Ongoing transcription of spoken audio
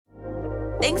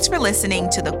Thanks for listening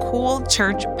to the Cool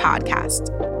Church Podcast.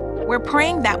 We're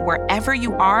praying that wherever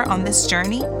you are on this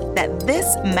journey, that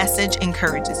this message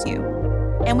encourages you.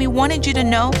 And we wanted you to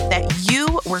know that you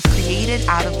were created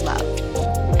out of love.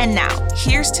 And now,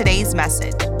 here's today's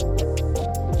message.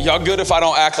 Y'all good if I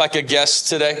don't act like a guest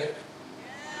today?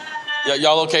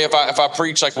 Y'all okay if I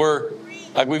preach like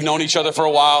we've known each other for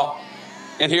a while?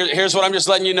 And here's what I'm just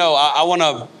letting you know. I want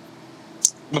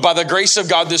to, by the grace of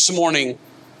God this morning,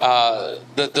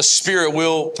 the Spirit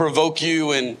will provoke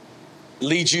you and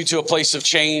lead you to a place of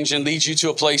change and lead you to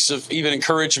a place of even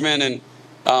encouragement.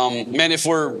 And man, if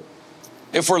we're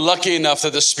lucky enough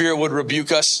that the Spirit would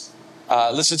rebuke us,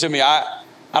 listen to me. I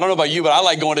don't know about you, but I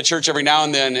like going to church every now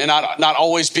and then, and not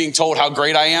always being told how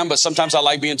great I am, but sometimes I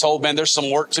like being told, man, there's some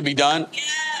work to be done,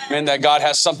 man, that God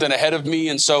has something ahead of me.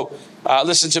 And so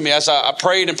listen to me, as I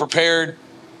prayed and prepared,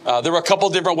 there were a couple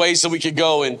different ways that we could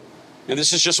go, and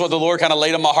this is just what the Lord kind of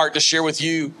laid on my heart to share with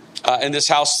you in this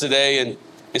house today.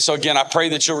 And so again, I pray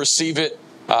that you'll receive it.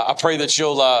 I pray that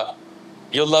you'll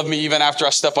love me even after I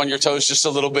step on your toes just a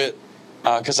little bit,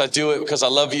 because I do it because I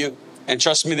love you. And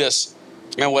trust me this,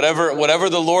 man, whatever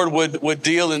the Lord would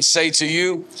deal and say to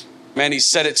you, man, he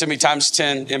said it to me times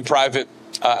 10 in private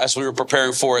as we were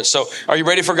preparing for it. So are you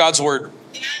ready for God's word?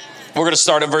 We're going to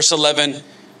start at verse 11.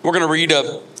 We're going to read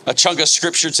a chunk of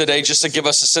scripture today just to give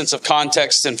us a sense of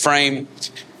context and frame.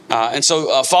 And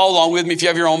so follow along with me if you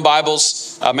have your own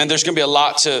Bibles. Man, there's going to be a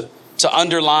lot to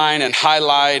underline and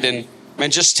highlight and, man,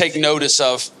 just take notice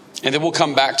of. And then we'll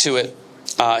come back to it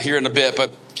here in a bit.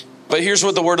 But here's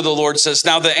what the word of the Lord says.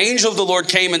 Now the angel of the Lord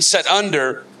came and sat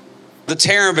under the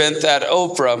terebinth at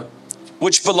Ophrah,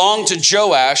 which belonged to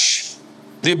Joash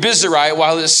the Abiezrite,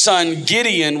 while his son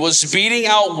Gideon was beating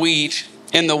out wheat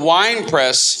in the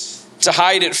winepress to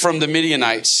hide it from the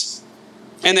Midianites.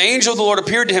 And the angel of the Lord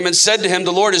appeared to him and said to him,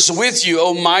 "The Lord is with you,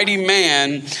 O mighty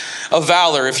man of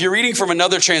valor." If you're reading from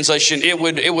another translation, it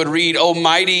would read, "O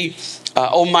mighty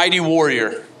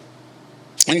warrior."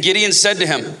 And Gideon said to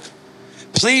him,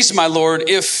 "Please, my Lord,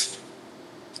 if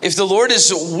the Lord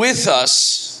is with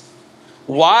us,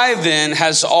 why then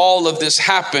has all of this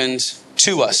happened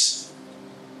to us?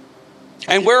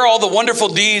 And where are all the wonderful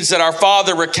deeds that our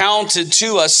father recounted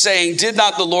to us, saying, did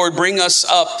not the Lord bring us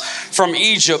up from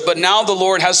Egypt? But now the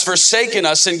Lord has forsaken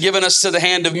us and given us to the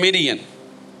hand of Midian."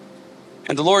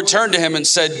 And the Lord turned to him and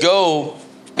said, "Go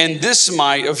in this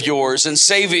might of yours and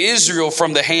save Israel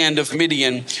from the hand of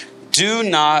Midian. Do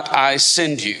not I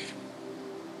send you?"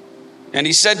 And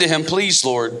he said to him, "Please,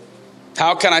 Lord,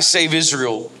 how can I save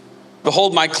Israel?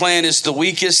 Behold, my clan is the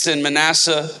weakest in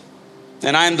Manasseh,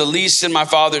 and I am the least in my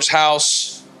father's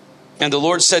house." And the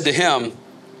Lord said to him,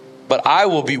 "But I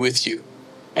will be with you,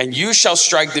 and you shall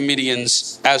strike the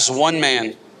Midians as one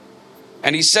man."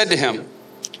 And he said to him,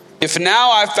 "If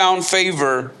now I found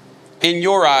favor in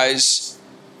your eyes,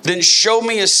 then show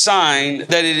me a sign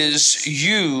that it is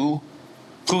you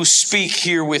who speak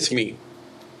here with me.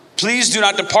 Please do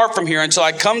not depart from here until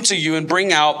I come to you and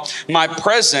bring out my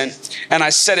present, and I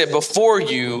set it before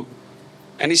you."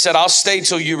 And he said, "I'll stay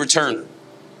till you return."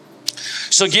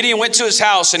 So Gideon went to his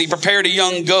house, and he prepared a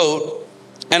young goat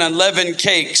and unleavened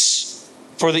cakes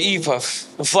for the ephah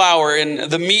of flour, and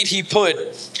the meat he put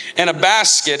in a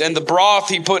basket, and the broth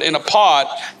he put in a pot,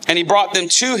 and he brought them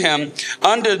to him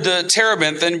under the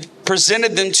terebinth and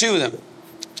presented them to them.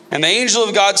 And the angel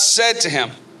of God said to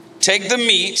him, "Take the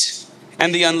meat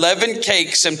and the unleavened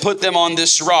cakes and put them on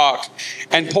this rock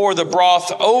and pour the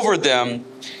broth over them."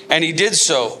 And he did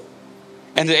so.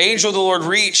 And the angel of the Lord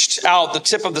reached out the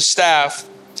tip of the staff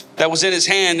that was in his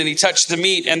hand, and he touched the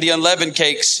meat and the unleavened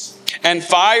cakes. And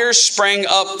fire sprang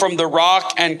up from the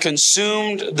rock and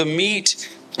consumed the meat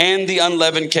and the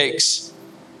unleavened cakes.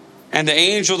 And the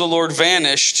angel of the Lord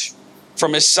vanished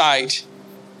from his sight.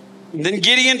 And then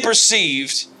Gideon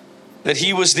perceived that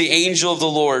he was the angel of the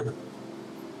Lord.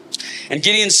 And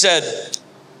Gideon said,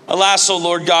 "Alas, O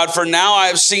Lord God, for now I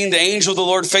have seen the angel of the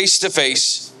Lord face to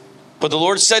face." But the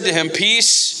Lord said to him,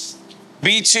 "Peace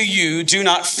be to you. Do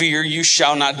not fear. You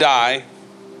shall not die."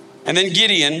 And then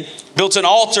Gideon built an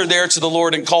altar there to the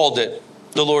Lord and called it,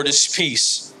 "The Lord is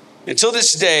Peace." Until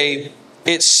this day,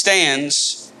 it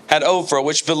stands at Ophrah,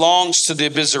 which belongs to the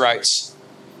Abiezrites.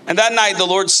 And that night the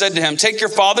Lord said to him, "Take your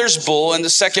father's bull and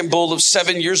the second bull of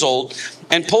 7 years old,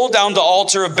 and pull down the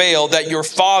altar of Baal that your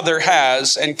father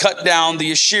has, and cut down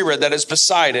the Asherah that is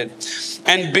beside it,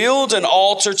 and build an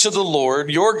altar to the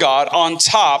Lord your God on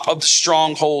top of the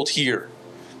stronghold here,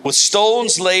 with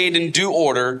stones laid in due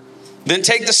order. Then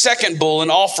take the second bull and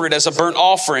offer it as a burnt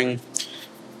offering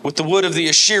with the wood of the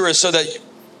Asherah, so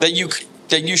that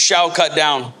you shall cut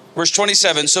down." Verse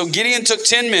 27, so Gideon took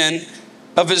 10 men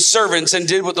of his servants and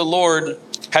did what the Lord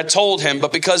had told him.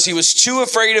 But because he was too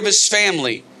afraid of his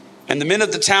family and the men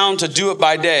of the town to do it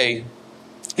by day,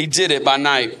 he did it by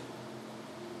night.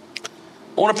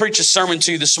 I want to preach a sermon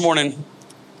to you this morning,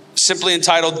 simply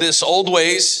entitled this, Old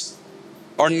Ways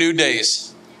or New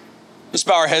Days. Let's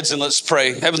bow our heads and let's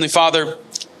pray. Heavenly Father,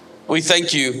 we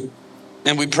thank you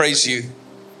and we praise you.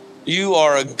 You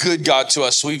are a good God to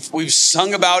us. We've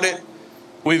sung about it.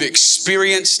 We've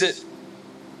experienced it.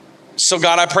 So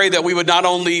God, I pray that we would not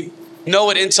only know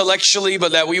it intellectually,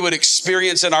 but that we would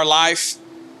experience in our life,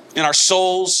 in our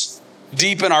souls,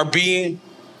 deep in our being.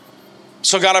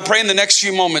 So God, I pray in the next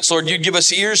few moments, Lord, you'd give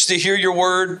us ears to hear your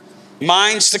word,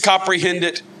 minds to comprehend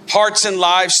it, hearts and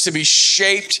lives to be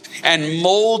shaped and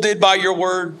molded by your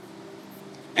word.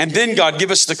 And then God,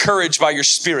 give us the courage by your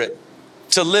Spirit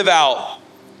to live out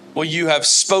what you have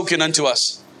spoken unto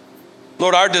us.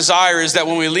 Lord, our desire is that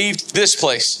when we leave this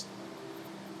place,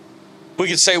 we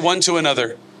could say one to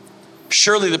another,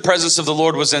 surely the presence of the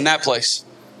Lord was in that place,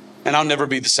 and I'll never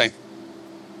be the same.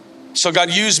 So God,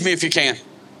 use me if you can.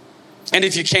 And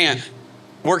if you can,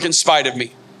 work in spite of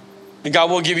me. And God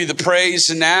will give you the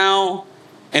praise now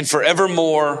and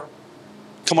forevermore.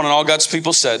 Come on, and all God's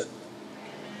people said.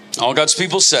 All God's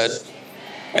people said,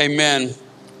 amen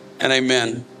and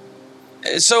amen.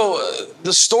 So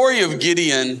the story of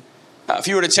Gideon, if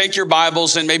you were to take your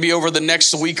Bibles and maybe over the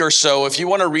next week or so, if you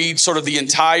want to read sort of the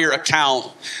entire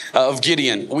account of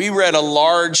Gideon, we read a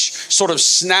large sort of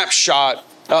snapshot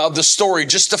of the story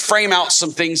just to frame out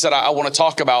some things that I want to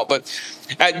talk about. But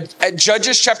at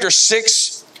Judges chapter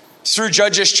 6 through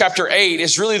Judges chapter 8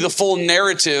 is really the full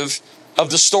narrative of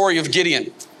the story of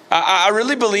Gideon. I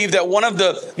really believe that one of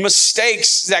the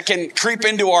mistakes that can creep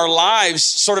into our lives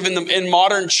sort of in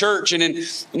modern church and in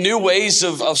new ways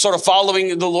of sort of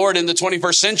following the Lord in the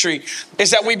 21st century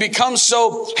is that we become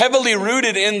so heavily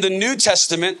rooted in the New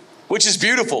Testament, which is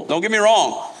beautiful, don't get me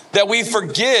wrong, that we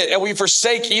forget and we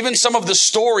forsake even some of the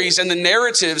stories and the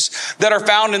narratives that are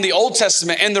found in the Old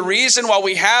Testament. And the reason why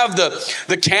we have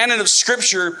the canon of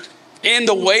Scripture in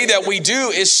the way that we do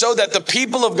is so that the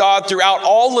people of God throughout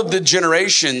all of the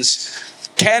generations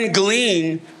can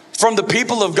glean from the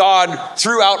people of God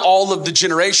throughout all of the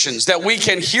generations, that we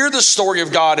can hear the story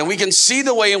of God and we can see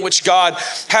the way in which God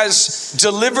has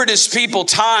delivered his people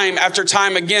time after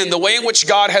time again, the way in which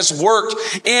God has worked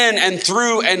in and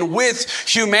through and with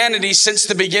humanity since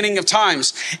the beginning of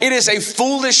times. It is a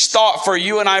foolish thought for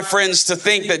you and I, friends, to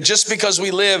think that just because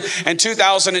we live in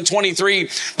 2023,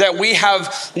 that we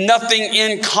have nothing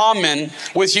in common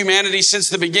with humanity since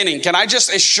the beginning. Can I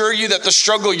just assure you that the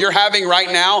struggle you're having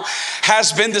right now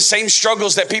has been the same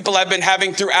struggles that people have been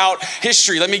having throughout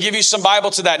history. Let me give you some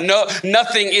Bible to that. No,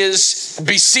 nothing is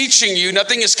beseeching you.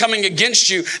 Nothing is coming against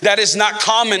you that is not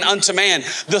common unto man.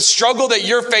 The struggle that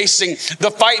you're facing,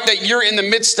 the fight that you're in the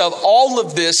midst of, all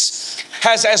of this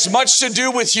has as much to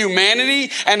do with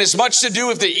humanity and as much to do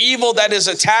with the evil that is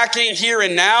attacking here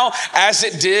and now as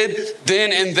it did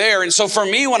then and there. And so for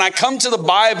me, when I come to the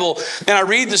Bible and I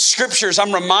read the scriptures,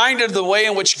 I'm reminded of the way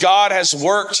in which God has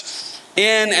worked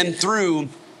in and through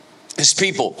his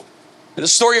people. And the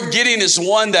story of Gideon is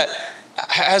one that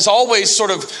has always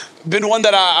sort of been one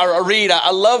that I read.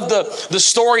 I love the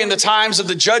story in the times of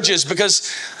the judges, because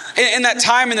in that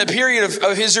time, in the period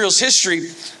of Israel's history,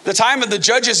 the time of the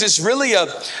judges is really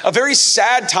a very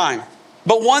sad time,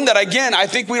 but one that, again, I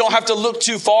think we don't have to look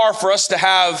too far for us to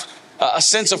have a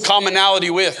sense of commonality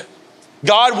with.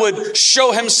 God would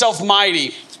show himself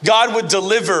mighty. God would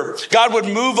deliver. God would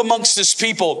move amongst his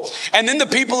people. And then the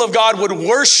people of God would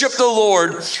worship the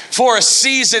Lord for a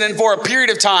season and for a period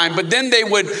of time. But then they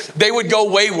would go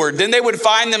wayward. Then they would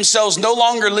find themselves no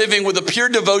longer living with a pure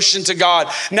devotion to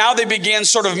God. Now they began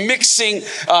sort of mixing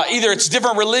either it's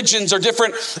different religions or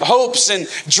different hopes and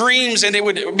dreams. And they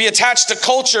would be attached to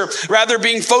culture rather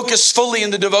being focused fully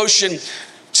in the devotion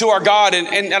to our God.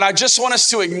 And I just want us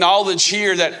to acknowledge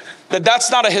here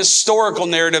that's not a historical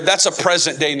narrative. That's a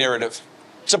present day narrative.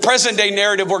 It's a present day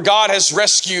narrative where God has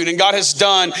rescued and God has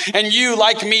done. And you,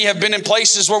 like me, have been in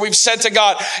places where we've said to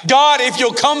God, God, if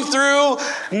you'll come through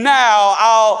now,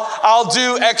 I'll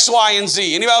do X, Y, and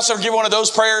Z. Anybody else ever give one of those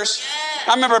prayers?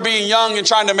 I remember being young and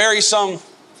trying to marry some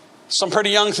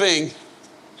pretty young thing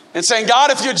and saying,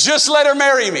 God, if you just let her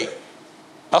marry me,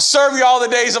 I'll serve you all the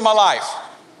days of my life.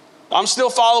 I'm still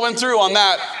following through on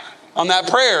that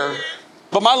prayer.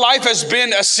 But my life has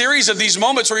been a series of these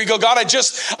moments where you go, God,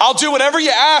 I'll do whatever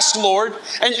you ask, Lord.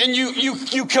 And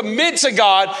you commit to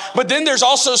God. But then there's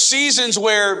also seasons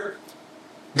where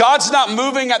God's not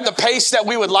moving at the pace that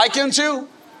we would like him to.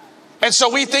 And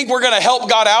so we think we're going to help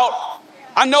God out.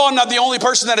 I know I'm not the only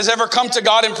person that has ever come to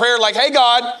God in prayer like, hey,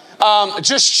 God,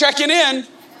 Just checking in.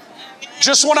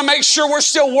 Just want to make sure we're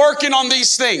still working on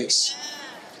these things.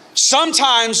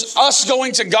 Sometimes us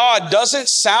going to God doesn't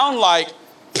sound like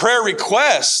prayer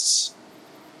requests.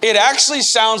 It actually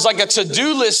sounds like a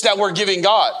to-do list that we're giving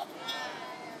God.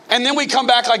 And then we come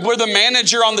back like we're the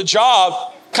manager on the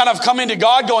job, kind of coming to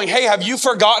God going, hey, have you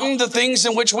forgotten the things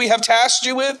in which we have tasked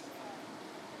you with?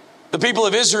 The people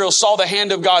of Israel saw the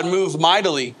hand of God move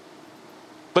mightily.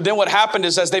 But then what happened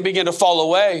is as they began to fall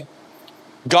away,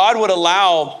 God would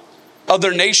allow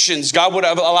other nations, God would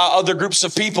allow other groups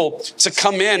of people to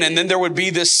come in, and then there would be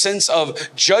this sense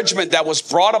of judgment that was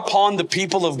brought upon the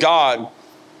people of God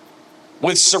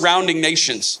with surrounding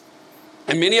nations.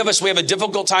 And many of us, we have a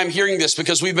difficult time hearing this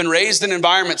because we've been raised in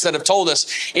environments that have told us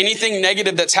anything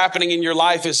negative that's happening in your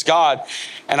life is God.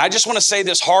 And I just want to say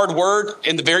this hard word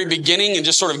in the very beginning and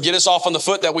just sort of get us off on the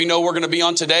foot that we know we're going to be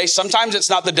on today. Sometimes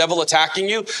it's not the devil attacking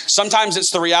you. Sometimes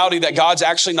it's the reality that God's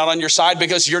actually not on your side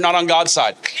because you're not on God's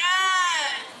side.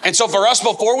 And so for us,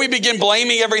 before we begin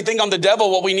blaming everything on the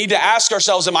devil, what we need to ask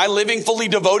ourselves, am I living fully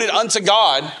devoted unto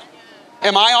God?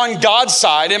 Am I on God's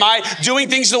side? Am I doing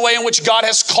things the way in which God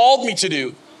has called me to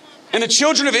do? And the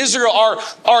children of Israel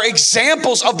are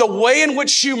examples of the way in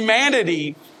which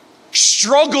humanity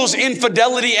struggles in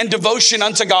fidelity and devotion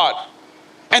unto God.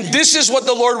 And this is what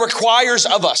the Lord requires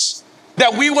of us,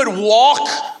 that we would walk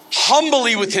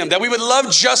humbly with him, that we would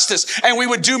love justice and we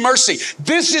would do mercy.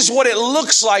 This is what it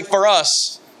looks like for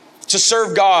us to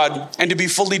serve God and to be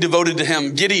fully devoted to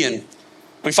him. Gideon,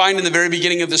 we find in the very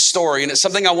beginning of this story, and it's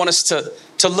something I want us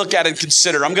to look at and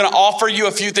consider. I'm going to offer you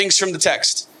a few things from the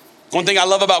text. One thing I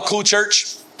love about Cool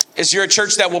Church is you're a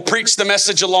church that will preach the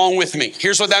message along with me.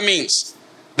 Here's what that means.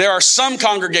 There are some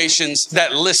congregations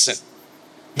that listen.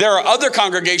 There are other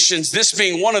congregations, this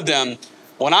being one of them,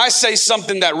 when I say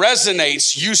something that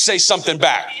resonates, you say something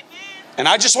back. And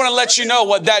I just want to let you know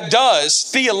what that does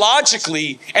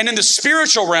theologically and in the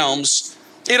spiritual realms.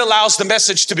 It allows the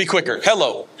message to be quicker.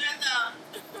 Hello.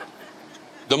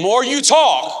 The more you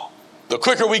talk, the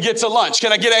quicker we get to lunch.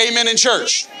 Can I get an amen in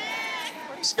church?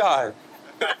 Praise God.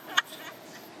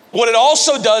 What it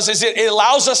also does is it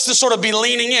allows us to sort of be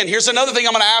leaning in. Here's another thing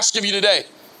I'm going to ask of you today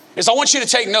is I want you to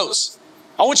take notes.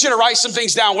 I want you to write some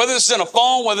things down, whether this is in a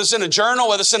phone, whether it's in a journal,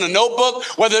 whether it's in a notebook,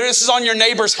 whether this is on your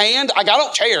neighbor's hand. I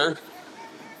don't care.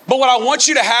 But what I want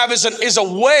you to have is a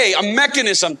way, a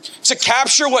mechanism to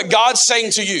capture what God's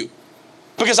saying to you.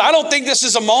 Because I don't think this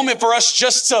is a moment for us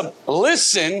just to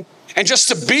listen and just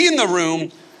to be in the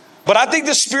room. But I think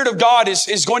the Spirit of God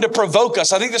is going to provoke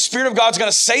us. I think the Spirit of God's going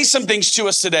to say some things to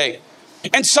us today.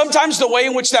 And sometimes the way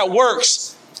in which that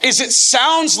works is it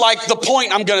sounds like the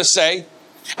point I'm going to say.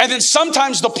 And then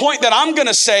sometimes the point that I'm going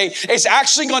to say is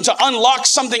actually going to unlock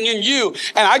something in you.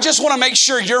 And I just want to make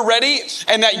sure you're ready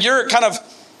and that you're kind of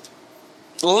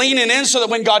leaning in so that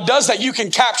when God does that, you can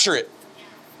capture it.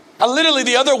 Literally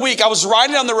the other week, I was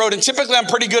riding down the road, and typically I'm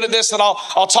pretty good at this, that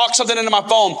I'll talk something into my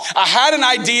phone. I had an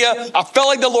idea. I felt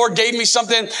like the Lord gave me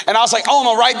something, and I was like, I'm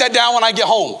going to write that down when I get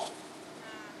home.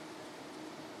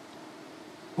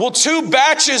 Well, 2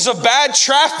 batches of bad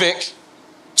traffic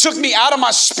took me out of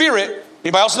my spirit.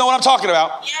 Anybody else know what I'm talking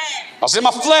about? Yeah. I was in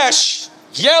my flesh,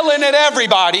 yelling at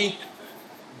everybody,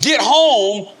 get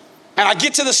home, and I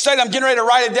get to the state, I'm getting ready to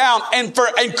write it down, and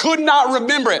could not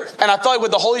remember it. And I felt like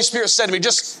what the Holy Spirit said to me,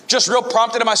 just real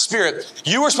prompted in my spirit,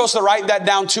 you were supposed to write that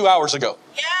down 2 hours ago.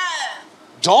 Yeah.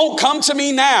 Don't come to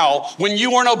me now when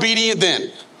you weren't obedient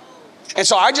then. And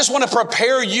so I just want to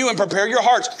prepare you and prepare your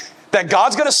hearts that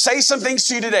God's going to say some things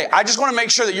to you today. I just want to make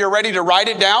sure that you're ready to write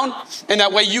it down, and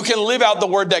that way you can live out the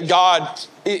word that God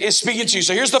is speaking to you.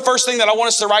 So here's the first thing that I want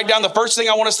us to write down. The first thing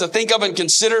I want us to think of and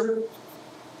consider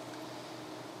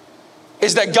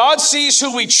is that God sees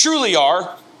who we truly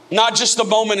are, not just a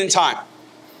moment in time.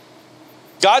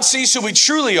 God sees who we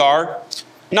truly are,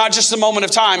 not just a moment of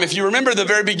time. If you remember the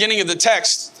very beginning of the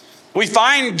text, we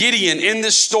find Gideon in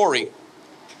this story.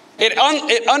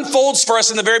 It unfolds for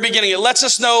us in the very beginning. It lets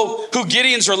us know who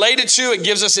Gideon's related to. It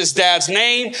gives us his dad's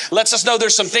name. Lets us know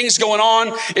there's some things going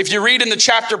on. If you read in the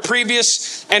chapter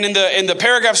previous and in the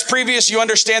paragraphs previous, you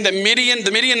understand that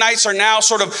the Midianites are now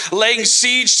sort of laying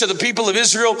siege to the people of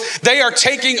Israel. They are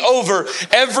taking over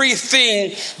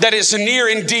everything that is near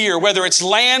and dear, whether it's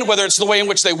land, whether it's the way in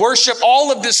which they worship,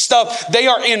 all of this stuff, they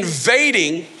are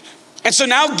invading. And so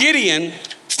now Gideon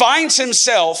finds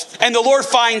himself, and the Lord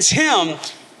finds him,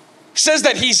 says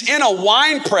that he's in a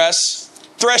wine press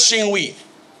threshing wheat.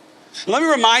 Let me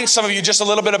remind some of you just a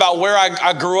little bit about where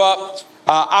I grew up.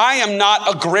 I am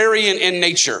not agrarian in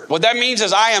nature. What that means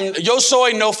is yo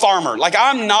soy no farmer. Like,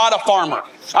 I'm not a farmer.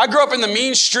 I grew up in the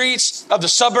mean streets of the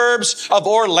suburbs of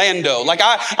Orlando. Like,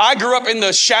 I grew up in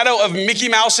the shadow of Mickey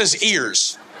Mouse's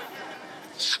ears.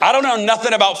 I don't know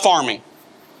nothing about farming.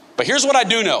 But here's what I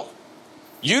do know.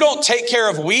 You don't take care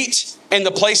of wheat in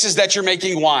the places that you're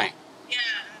making wine.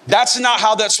 That's not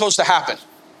how that's supposed to happen.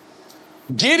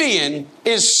 Gideon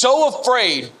is so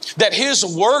afraid that his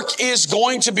work is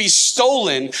going to be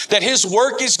stolen, that his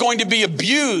work is going to be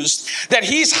abused, that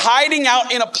he's hiding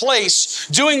out in a place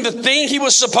doing the thing he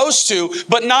was supposed to,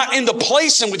 but not in the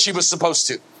place in which he was supposed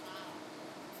to.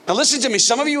 Now listen to me,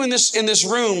 some of you in this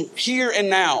room, here and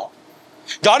now,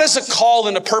 God has a call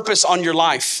and a purpose on your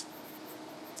life.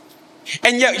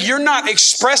 And yet you're not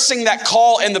expressing that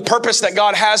call and the purpose that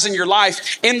God has in your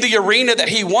life in the arena that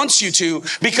he wants you to,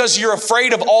 because you're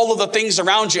afraid of all of the things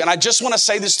around you. And I just want to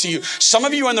say this to you. Some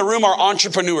of you in the room are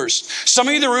entrepreneurs. Some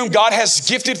of you in the room, God has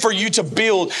gifted for you to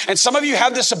build. And some of you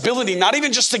have this ability, not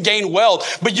even just to gain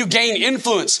wealth, but you gain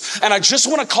influence. And I just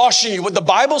want to caution you. What the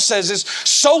Bible says is,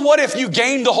 so what if you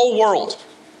gain the whole world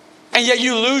and yet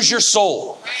you lose your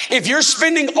soul? If you're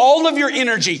spending all of your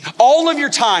energy, all of your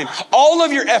time, all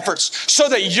of your efforts so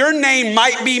that your name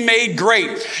might be made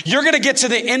great, you're going to get to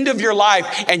the end of your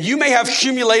life and you may have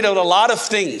accumulated a lot of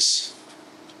things,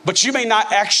 but you may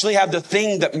not actually have the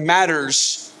thing that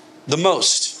matters the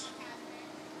most.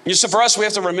 So for us, we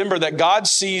have to remember that God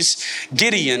sees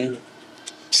Gideon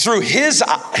through his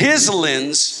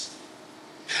lens,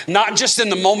 not just in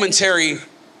the momentary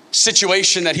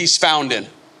situation that he's found in.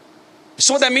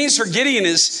 So what that means for Gideon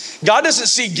is, God doesn't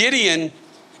see Gideon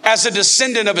as a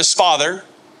descendant of his father,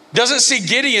 doesn't see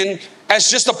Gideon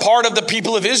as just a part of the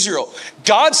people of Israel.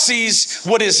 God sees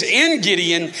what is in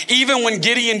Gideon, even when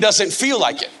Gideon doesn't feel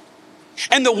like it.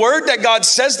 And the word that God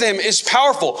says to him is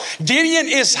powerful. Gideon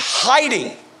is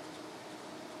hiding.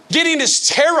 Gideon is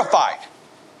terrified.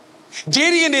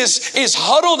 Gideon is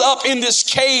huddled up in this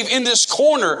cave, in this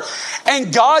corner.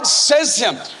 And God says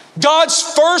to him, God's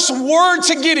first word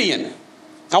to Gideon.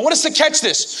 I want us to catch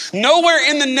this. Nowhere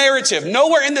in the narrative,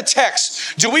 nowhere in the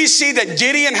text do we see that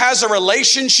Gideon has a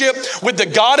relationship with the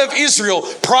God of Israel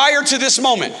prior to this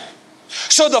moment.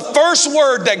 So the first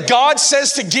word that God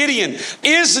says to Gideon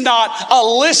is not a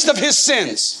list of his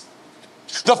sins.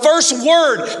 The first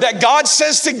word that God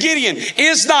says to Gideon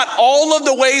is not all of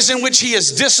the ways in which he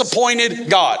has disappointed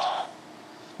God.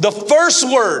 The first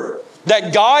word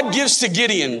that God gives to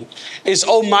Gideon is,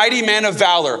 "O mighty man of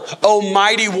valor, O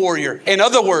mighty warrior." In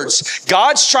other words,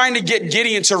 God's trying to get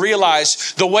Gideon to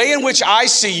realize the way in which I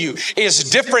see you is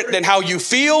different than how you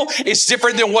feel. It's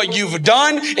different than what you've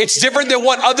done. It's different than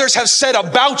what others have said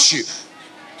about you.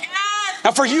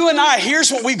 Now for you and I,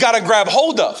 here's what we've got to grab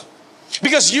hold of.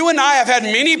 Because you and I have had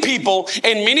many people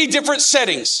in many different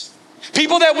settings,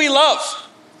 people that we love,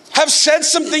 have said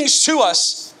some things to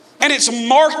us and it's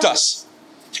marked us.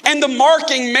 And the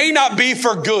marking may not be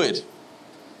for good.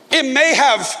 It may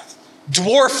have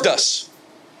dwarfed us.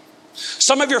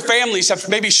 Some of your families have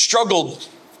maybe struggled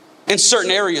in certain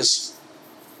areas.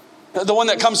 The one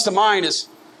that comes to mind is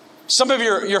some of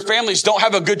your families don't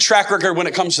have a good track record when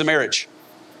it comes to marriage.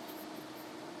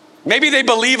 Maybe they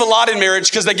believe a lot in marriage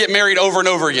because they get married over and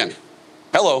over again.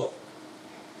 Hello.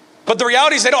 But the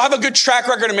reality is they don't have a good track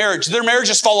record in marriage. Their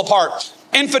marriages fall apart.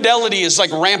 Infidelity is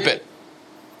like rampant.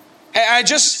 And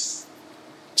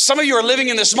some of you are living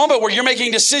in this moment where you're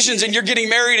making decisions and you're getting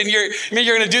married and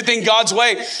you're going to do things God's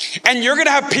way. And you're going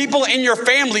to have people in your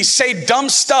family say dumb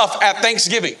stuff at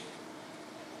Thanksgiving.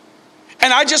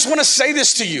 And I just want to say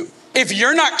this to you. If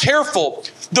you're not careful,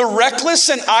 the reckless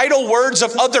and idle words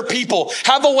of other people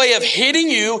have a way of hitting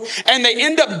you and they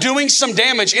end up doing some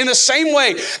damage in the same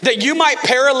way that you might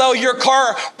parallel your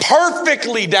car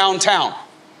perfectly downtown.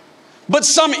 But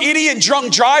some idiot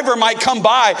drunk driver might come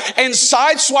by and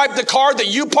sideswipe the car that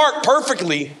you parked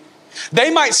perfectly. They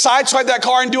might sideswipe that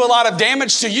car and do a lot of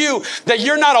damage to you that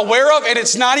you're not aware of, and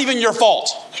it's not even your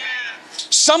fault.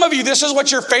 Some of you, this is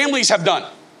what your families have done.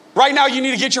 Right now, you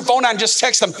need to get your phone out and just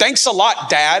text them, "Thanks a lot,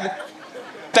 Dad.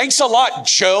 Thanks a lot,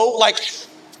 Joe."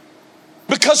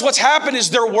 Because what's happened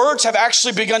is their words have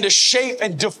actually begun to shape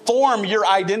and deform your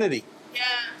identity. Yeah.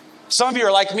 Some of you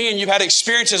are like me and you've had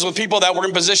experiences with people that were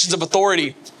in positions of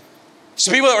authority.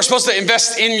 So people that were supposed to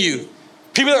invest in you.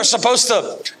 People that were supposed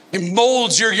to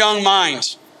mold your young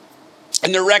mind.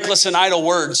 And their reckless and idle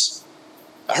words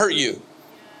hurt you.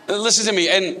 Listen to me.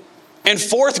 In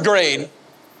fourth grade,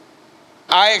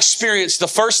 I experienced the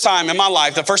first time in my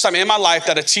life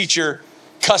that a teacher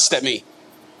cussed at me.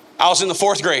 I was in the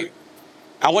fourth grade.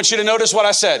 I want you to notice what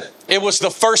I said. It was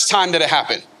the first time that it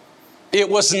happened. It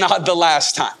was not the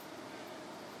last time.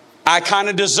 I kind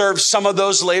of deserved some of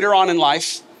those later on in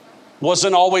life.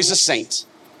 Wasn't always a saint.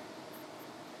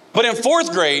 But in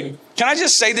fourth grade, can I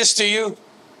just say this to you?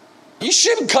 You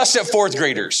shouldn't cuss at fourth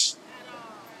graders.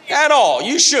 At all.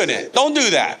 You shouldn't. Don't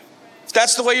do that. If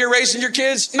that's the way you're raising your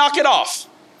kids, knock it off.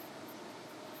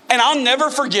 And I'll never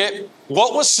forget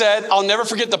what was said. I'll never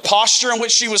forget the posture in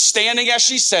which she was standing as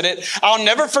she said it. I'll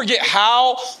never forget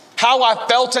how I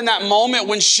felt in that moment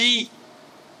when she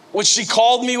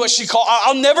called me what she called.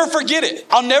 I'll never forget it.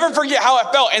 I'll never forget how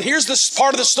I felt. And here's this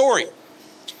part of the story.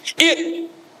 It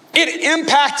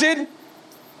impacted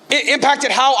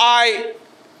how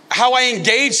I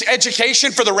engaged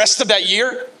education for the rest of that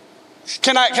year.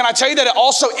 Can I tell you that it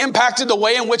also impacted the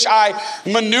way in which I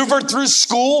maneuvered through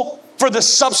school for the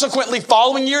subsequently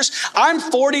following years? I'm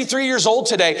 43 years old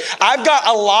today. I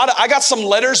got some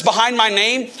letters behind my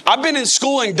name. I've been in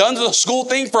school and done the school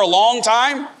thing for a long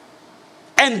time.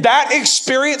 And that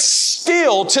experience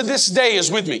still to this day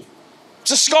is with me.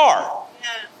 It's a scar.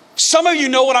 Some of you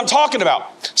know what I'm talking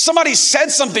about. Somebody said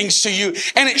some things to you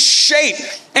and it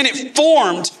shaped and it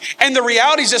formed. And the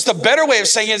reality is just a better way of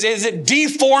saying is it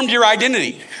deformed your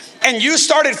identity. And you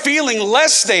started feeling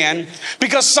less than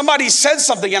because somebody said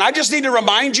something. And I just need to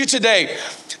remind you today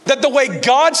that the way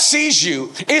God sees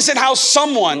you isn't how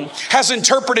someone has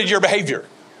interpreted your behavior.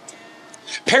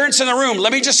 Parents in the room,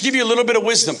 let me just give you a little bit of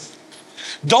wisdom.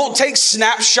 Don't take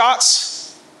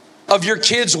snapshots of your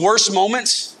kids' worst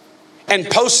moments and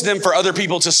post them for other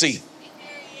people to see.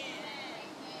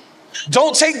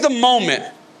 Don't take the moment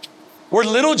where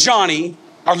little Johnny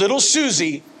or little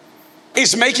Susie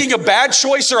is making a bad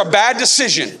choice or a bad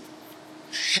decision,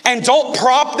 and don't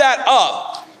prop that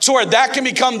up to where that can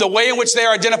become the way in which they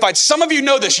are identified. Some of you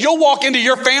know this. You'll walk into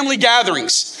your family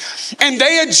gatherings and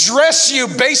they address you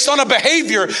based on a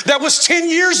behavior that was 10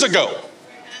 years ago.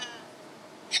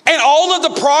 And all of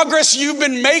the progress you've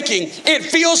been making, it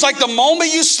feels like the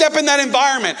moment you step in that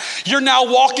environment, you're now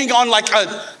walking on like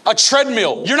a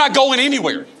treadmill. You're not going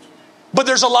anywhere. But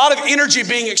there's a lot of energy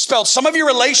being expelled. Some of your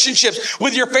relationships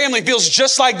with your family feels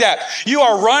just like that. You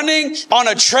are running on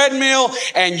a treadmill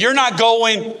and you're not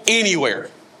going anywhere.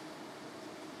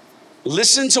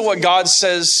 Listen to what God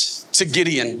says to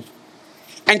Gideon.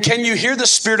 And can you hear the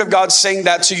Spirit of God saying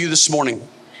that to you this morning?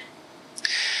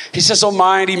 He says, "O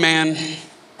mighty man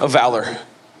of valor,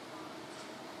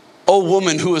 O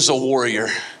woman who is a warrior."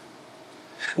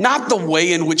 Not the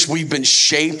way in which we've been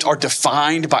shaped or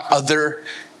defined by other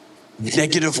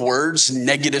negative words,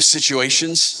 negative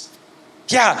situations.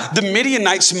 Yeah, the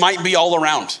Midianites might be all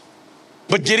around.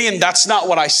 But Gideon, that's not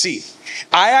what I see.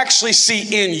 I actually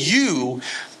see in you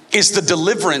is the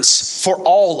deliverance for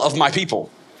all of my people.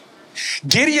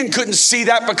 Gideon couldn't see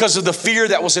that because of the fear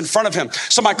that was in front of him.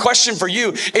 So my question for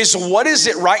you is, what is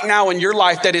it right now in your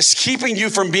life that is keeping you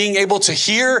from being able to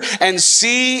hear and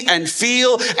see and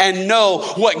feel and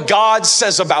know what God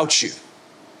says about you?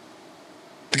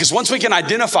 Because once we can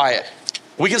identify it,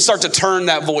 we can start to turn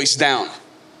that voice down.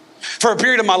 For a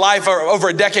period of my life, over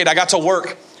a decade, I got to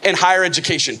work in higher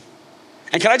education.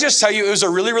 And can I just tell you, it was a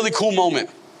really, really cool moment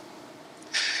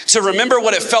to remember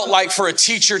what it felt like for a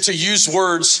teacher to use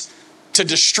words to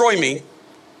destroy me.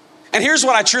 And here's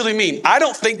what I truly mean. I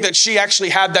don't think that she actually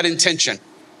had that intention.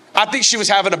 I think she was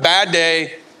having a bad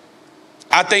day.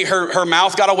 I think her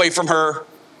mouth got away from her.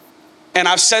 And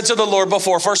I've said to the Lord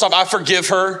before, first off, I forgive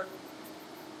her.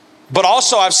 But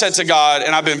also I've said to God,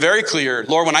 and I've been very clear,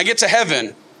 Lord, when I get to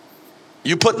heaven,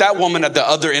 you put that woman at the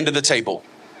other end of the table.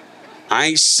 I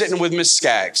ain't sitting with Miss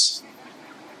Skaggs.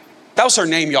 That was her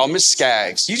name, y'all, Miss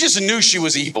Skaggs. You just knew she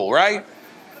was evil, right?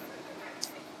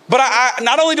 But I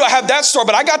not only do I have that story,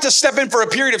 but I got to step in for a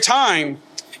period of time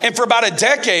and for about a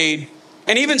decade.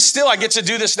 And even still, I get to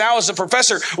do this now as a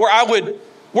professor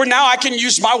where now I can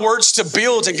use my words to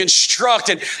build and construct.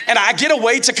 And I get a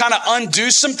way to kind of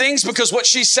undo some things because what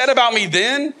she said about me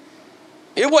then,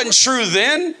 it wasn't true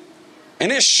then.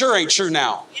 And it sure ain't true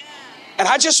now. And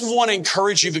I just want to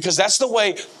encourage you because that's the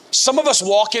way some of us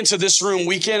walk into this room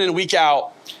week in and week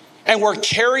out. And we're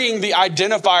carrying the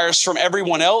identifiers from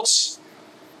everyone else.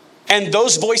 And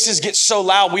those voices get so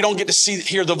loud, we don't get to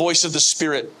hear the voice of the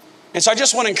Spirit. And so I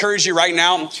just want to encourage you right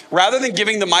now, rather than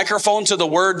giving the microphone to the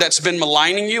word that's been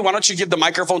maligning you, why don't you give the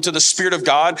microphone to the Spirit of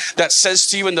God that says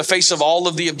to you in the face of all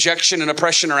of the objection and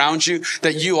oppression around you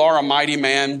that you are a mighty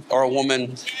man or a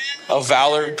woman of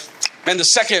valor. And the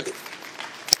second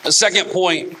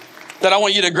point that I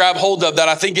want you to grab hold of that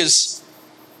I think is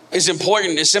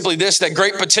important is simply this, that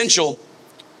great potential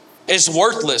is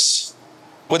worthless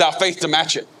without faith to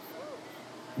match it.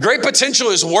 Great potential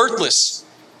is worthless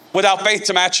without faith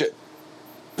to match it.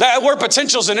 That word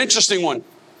potential is an interesting one.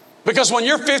 Because when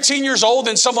you're 15 years old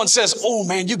and someone says, oh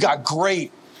man, you got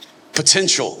great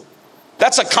potential.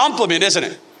 That's a compliment, isn't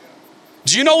it?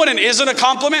 Do you know when it isn't a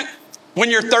compliment? When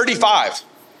you're 35.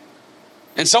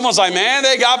 And someone's like, man,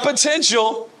 they got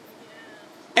potential.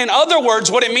 In other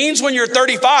words, what it means when you're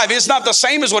 35 is not the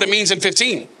same as what it means in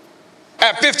 15.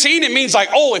 At 15, it means like,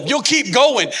 oh, if you'll keep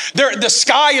going, the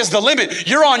sky is the limit.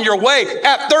 You're on your way.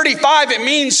 At 35, it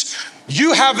means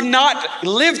you have not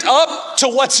lived up to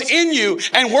what's in you,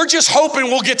 and we're just hoping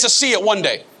we'll get to see it one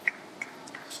day.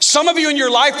 Some of you in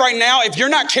your life right now, if you're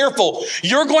not careful,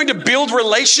 you're going to build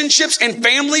relationships and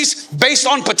families based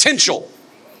on potential.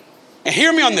 And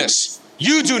hear me on this.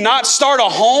 You do not start a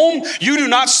home, you do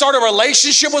not start a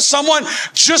relationship with someone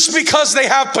just because they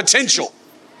have potential.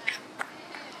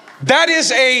 That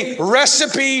is a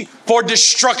recipe for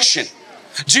destruction.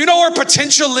 Do you know where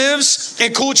potential lives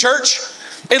in Cool Church?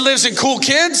 It lives in cool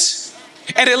kids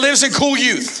and it lives in cool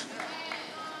youth.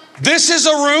 This is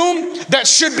a room that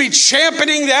should be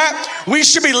championing that. We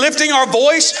should be lifting our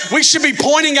voice. We should be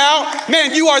pointing out,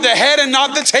 man, you are the head and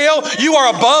not the tail. You are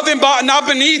above and not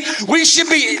beneath. We should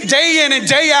be day in and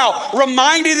day out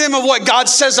reminding them of what God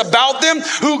says about them,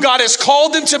 who God has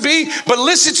called them to be. But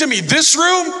listen to me, this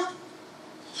room,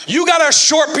 you got a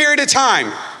short period of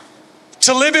time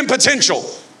to live in potential.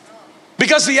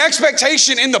 Because the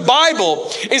expectation in the Bible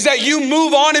is that you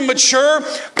move on and mature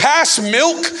past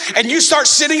milk and you start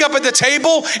sitting up at the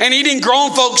table and eating grown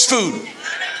folks' food.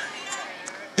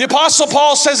 The Apostle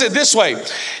Paul says it this way.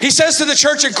 He says to the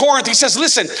church in Corinth, he says,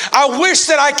 listen, I wish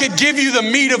that I could give you the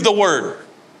meat of the word.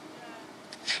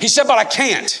 He said, but I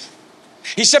can't.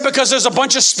 He said, because there's a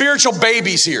bunch of spiritual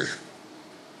babies here.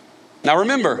 Now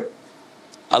remember,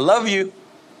 I love you.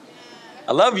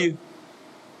 I love you.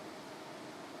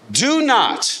 Do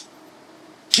not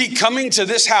keep coming to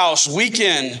this house week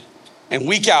in and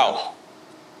week out,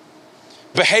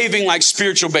 behaving like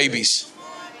spiritual babies,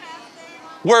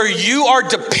 where you are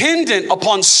dependent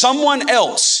upon someone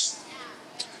else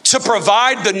to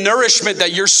provide the nourishment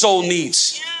that your soul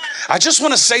needs. I just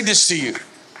want to say this to you.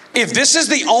 If this is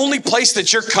the only place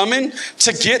that you're coming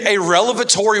to get a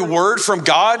revelatory word from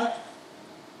God,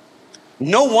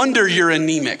 no wonder you're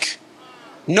anemic.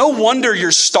 No wonder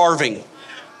you're starving.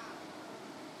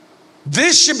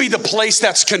 This should be the place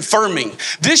that's confirming.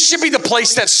 This should be the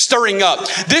place that's stirring up.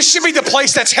 This should be the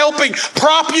place that's helping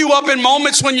prop you up in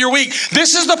moments when you're weak.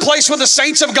 This is the place where the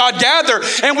saints of God gather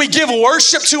and we give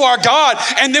worship to our God.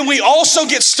 And then we also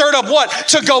get stirred up what?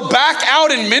 To go back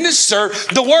out and minister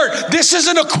the word. This is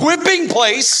an equipping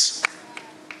place,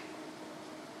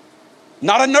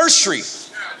 not a nursery.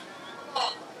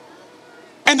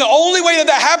 And the only way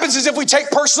that happens is if we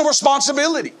take personal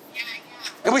responsibility.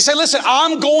 And we say, listen,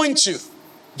 I'm going to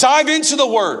dive into the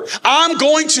word. I'm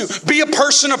going to be a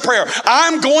person of prayer.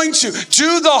 I'm going to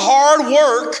do the hard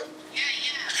work,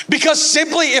 because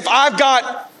simply if I've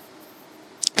got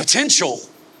potential,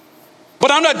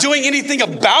 but I'm not doing anything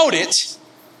about it,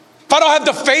 if I don't have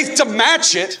the faith to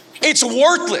match it, it's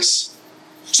worthless.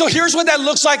 So here's what that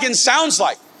looks like and sounds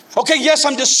like. Okay, yes,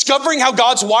 I'm discovering how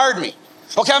God's wired me.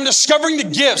 Okay, I'm discovering the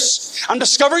gifts. I'm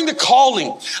discovering the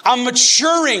calling. I'm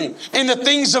maturing in the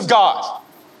things of God.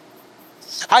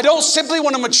 I don't simply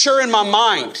want to mature in my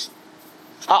mind.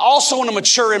 I also want to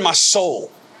mature in my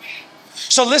soul.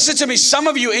 So listen to me. Some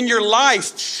of you in your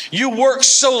life, you work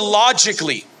so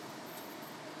logically.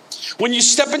 When you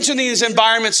step into these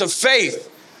environments of faith,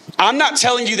 I'm not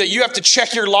telling you that you have to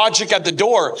check your logic at the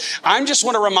door. I just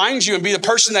want to remind you and be the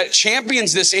person that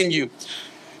champions this in you.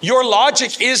 Your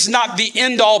logic is not the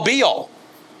end all be all.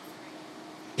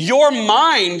 Your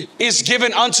mind is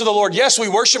given unto the Lord. Yes, we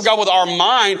worship God with our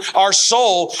mind, our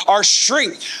soul, our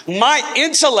strength. My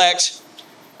intellect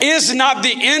is not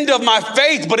the end of my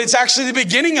faith, but it's actually the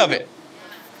beginning of it.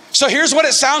 So here's what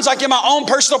it sounds like in my own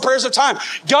personal prayers of time.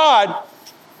 God,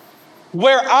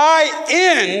 where I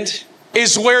end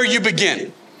is where you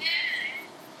begin.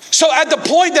 So at the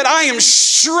point that I am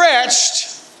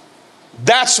stretched,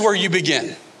 that's where you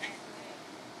begin.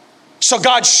 So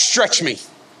God, stretch me.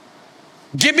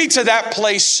 Get me to that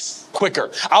place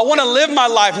quicker. I want to live my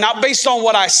life not based on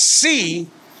what I see,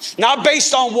 not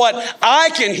based on what I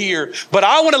can hear, but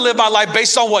I want to live my life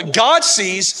based on what God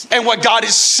sees and what God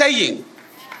is saying.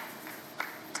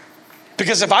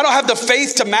 Because if I don't have the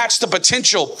faith to match the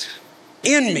potential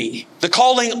in me, the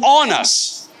calling on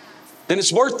us, then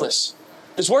it's worthless.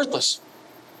 It's worthless.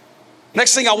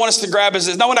 Next thing I want us to grab is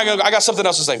this. No, we're not going to. I got something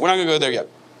else to say. We're not going to go there yet.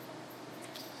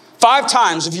 5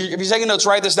 times, if you're taking notes,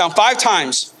 write this down. 5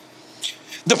 times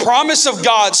The promise of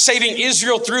God saving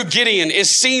Israel through Gideon is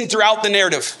seen throughout the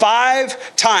narrative.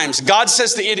 5 times, God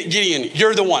says to Gideon,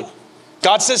 you're the one.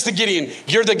 God says to Gideon,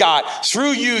 you're the guy.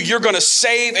 Through you, you're going to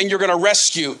save and you're going to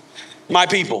rescue my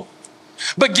people.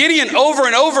 But Gideon, over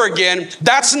and over again,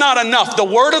 that's not enough. The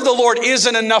word of the Lord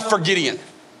isn't enough for Gideon.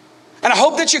 And I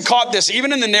hope that you caught this,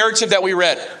 even in the narrative that we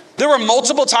read. There were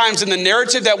multiple times in the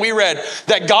narrative that we read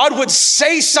that God would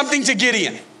say something to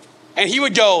Gideon. And he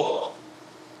would go,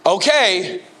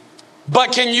 okay,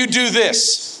 but can you do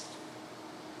this?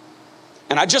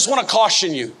 And I just want to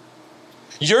caution you.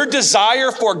 Your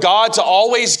desire for God to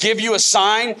always give you a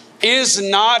sign is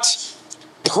not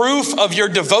proof of your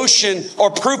devotion or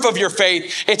proof of your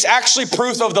faith. It's actually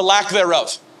proof of the lack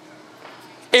thereof.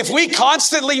 If we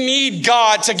constantly need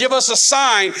God to give us a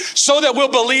sign so that we'll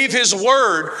believe his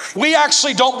word, we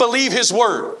actually don't believe his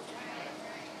word.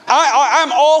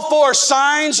 I'm all for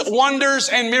signs, wonders,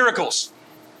 and miracles.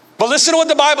 But listen to what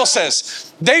the Bible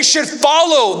says. They should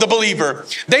follow the believer.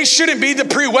 They shouldn't be the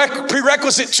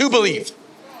prerequisite to believe.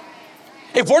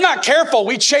 If we're not careful,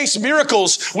 we chase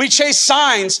miracles, we chase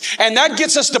signs, and that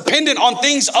gets us dependent on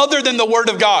things other than the word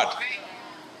of God.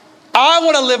 I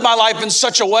want to live my life in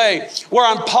such a way where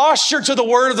I'm postured to the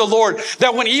word of the Lord,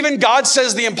 that when even God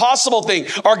says the impossible thing,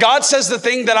 or God says the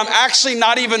thing that I'm actually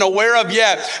not even aware of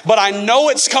yet, but I know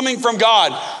it's coming from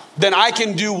God, then I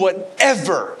can do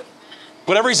whatever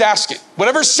he's asking.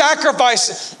 Whatever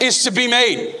sacrifice is to be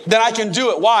made, then I can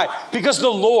do it. Why? Because the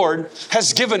Lord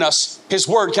has given us his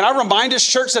word. Can I remind us,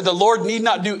 church, that the Lord need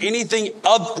not do anything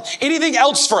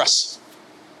else for us?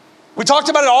 We talked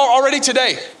about it already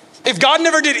today. If God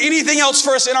never did anything else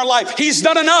for us in our life, he's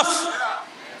done enough.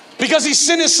 Because he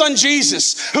sent his son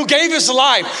Jesus, who gave his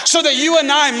life so that you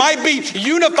and I might be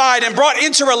unified and brought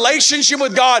into relationship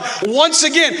with God once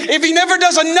again. If he never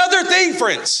does another thing,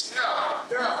 friends,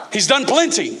 he's done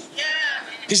plenty.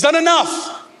 He's done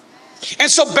enough. And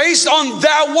so based on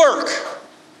that work,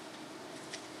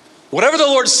 whatever the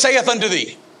Lord saith unto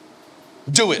thee,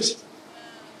 do it.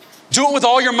 Do it with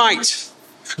all your might.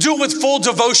 Do it with full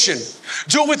devotion.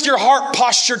 Do it with your heart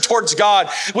postured towards God,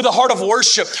 with a heart of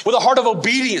worship, with a heart of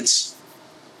obedience.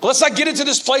 Let's not get into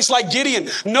this place like Gideon.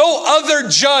 No other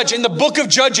judge in the book of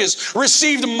Judges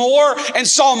received more and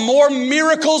saw more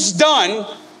miracles done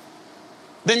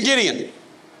than Gideon.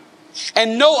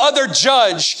 And no other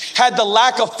judge had the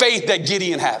lack of faith that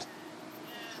Gideon had.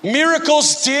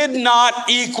 Miracles did not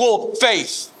equal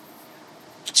faith.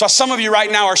 So some of you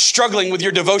right now are struggling with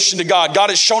your devotion to God. God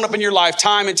has shown up in your life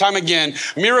time and time again,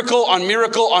 miracle on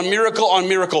miracle on miracle on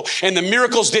miracle, and the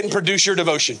miracles didn't produce your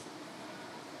devotion.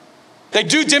 They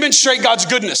do demonstrate God's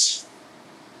goodness.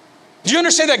 Do you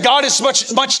understand that God is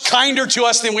much kinder to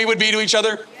us than we would be to each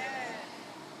other?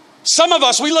 Some of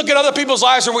us, we look at other people's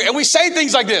lives and we say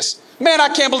things like this. Man, I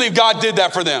can't believe God did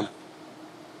that for them.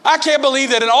 I can't believe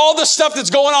that in all the stuff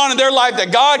that's going on in their life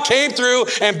that God came through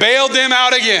and bailed them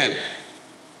out again.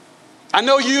 I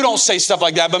know you don't say stuff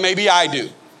like that, but maybe I do.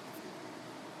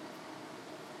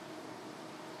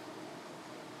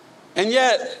 And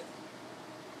yet,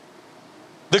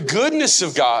 the goodness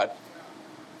of God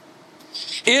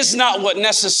is not what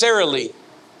necessarily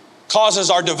causes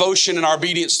our devotion and our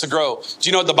obedience to grow. Do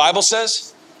you know what the Bible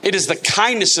says? It is the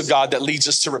kindness of God that leads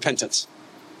us to repentance.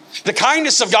 The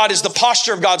kindness of God is the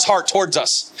posture of God's heart towards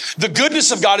us. The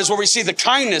goodness of God is where we see the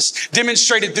kindness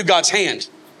demonstrated through God's hand.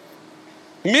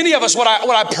 Many of us, what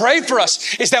I pray for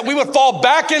us is that we would fall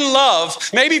back in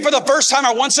love, maybe for the first time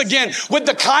or once again, with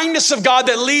the kindness of God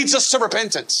that leads us to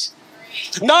repentance.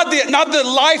 Not the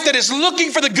life that is looking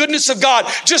for the goodness of God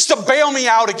just to bail me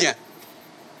out again.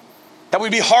 That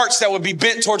would be hearts that would be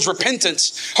bent towards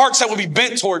repentance. Hearts that would be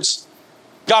bent towards,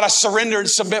 God, I surrender and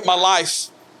submit my life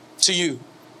to you.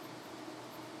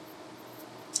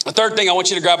 The third thing I want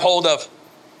you to grab hold of,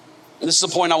 and this is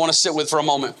the point I want to sit with for a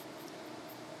moment.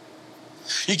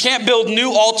 You can't build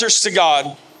new altars to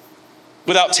God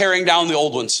without tearing down the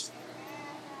old ones.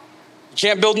 You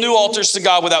can't build new altars to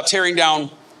God without tearing down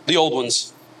the old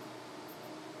ones.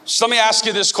 So let me ask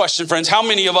you this question, friends. How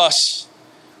many of us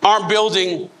aren't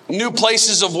building new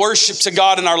places of worship to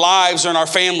God in our lives or in our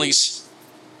families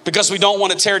because we don't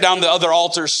want to tear down the other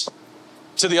altars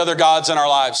to the other gods in our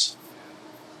lives?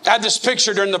 I had this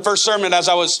picture during the first sermon as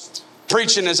I was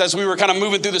preaching, as we were kind of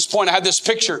moving through this point. I had this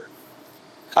picture.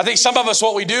 I think some of us,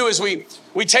 what we do is we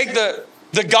take the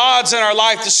gods in our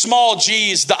life, the small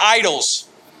g's, the idols.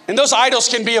 And those idols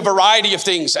can be a variety of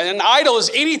things. And an idol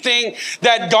is anything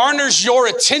that garners your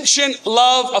attention,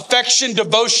 love, affection,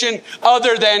 devotion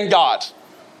other than God.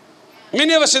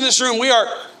 Many of us in this room, we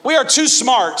are too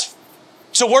smart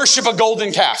to worship a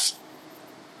golden calf.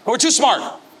 We're too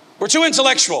smart. We're too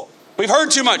intellectual. We've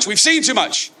heard too much. We've seen too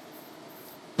much.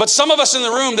 But some of us in the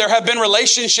room, there have been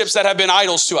relationships that have been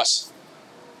idols to us,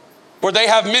 where they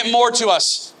have meant more to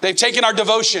us. They've taken our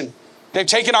devotion. They've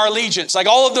taken our allegiance, like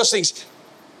all of those things.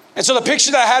 And so the picture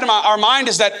that I had in our mind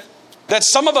is that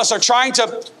some of us are trying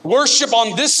to worship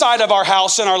on this side of our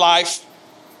house in our life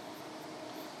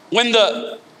when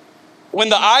the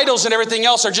idols and everything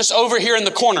else are just over here in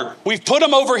the corner. We've put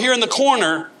them over here in the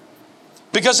corner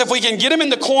because if we can get them in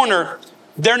the corner,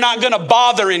 they're not going to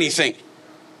bother anything.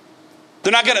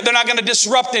 They're not going to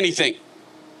disrupt anything.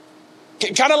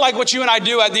 Kind of like what you and I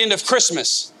do at the end of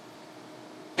Christmas.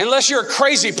 Unless you're a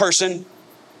crazy person,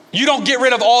 you don't get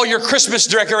rid of all your Christmas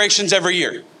decorations every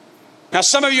year. Now,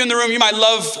 some of you in the room, you might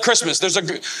love Christmas. There's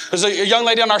a young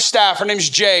lady on our staff. Her name's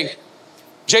Jay.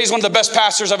 Jay's one of the best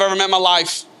pastors I've ever met in my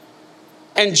life.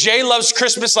 And Jay loves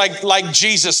Christmas like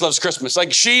Jesus loves Christmas.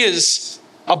 Like she is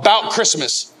about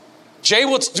Christmas. Jay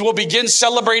will begin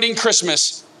celebrating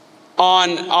Christmas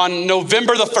on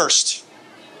November the 1st.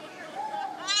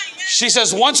 She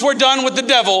says, once we're done with the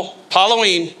devil,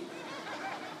 Halloween,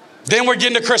 then we're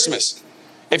getting to Christmas.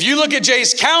 If you look at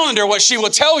Jay's calendar, what she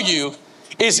will tell you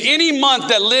is any month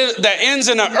that ends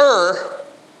in an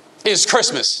is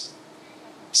Christmas.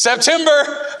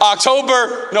 September,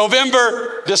 October,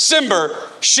 November, December,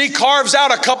 she carves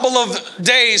out a couple of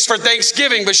days for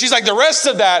Thanksgiving, but she's like, the rest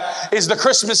of that is the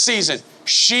Christmas season.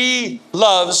 She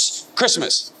loves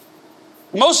Christmas.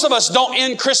 Most of us don't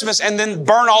end Christmas and then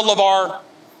burn all of our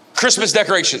Christmas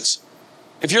decorations.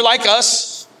 If you're like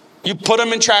us, you put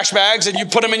them in trash bags and you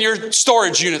put them in your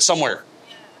storage unit somewhere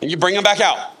and you bring them back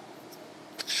out.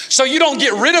 So you don't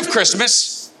get rid of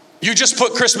Christmas, you just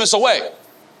put Christmas away.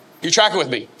 You tracking with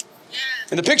me?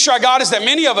 And the picture I got is that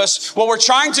many of us, what we're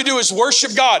trying to do is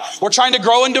worship God. We're trying to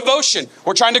grow in devotion.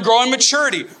 We're trying to grow in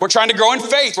maturity. We're trying to grow in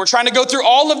faith. We're trying to go through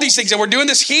all of these things. And we're doing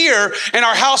this here in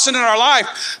our house and in our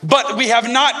life. But we have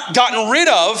not gotten rid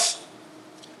of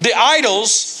the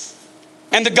idols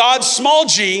and the God small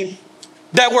g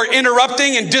that were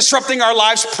interrupting and disrupting our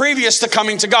lives previous to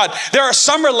coming to God. There are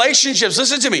some relationships,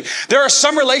 listen to me, there are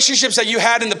some relationships that you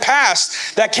had in the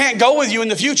past that can't go with you in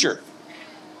the future.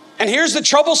 And here's the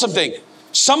troublesome thing.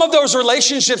 Some of those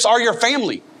relationships are your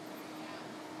family.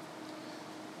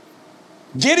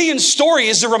 Gideon's story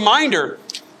is a reminder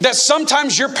that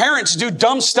sometimes your parents do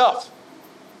dumb stuff.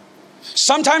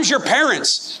 Sometimes your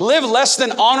parents live less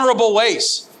than honorable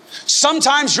ways.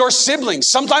 Sometimes your siblings,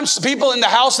 sometimes people in the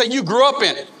house that you grew up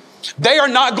in, they are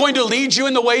not going to lead you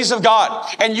in the ways of God.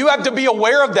 And you have to be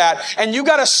aware of that. And you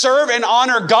got to serve and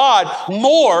honor God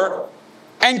more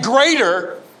and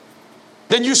greater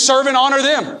than you serve and honor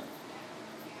them.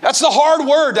 That's the hard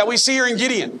word that we see here in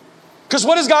Gideon. Because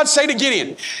what does God say to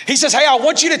Gideon? He says, hey, I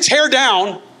want you to tear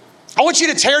down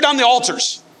the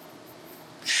altars.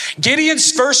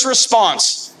 Gideon's first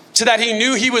response to that he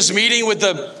knew he was meeting with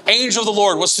the angel of the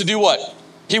Lord was to do what?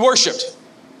 He worshiped.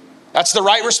 That's the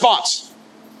right response.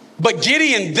 But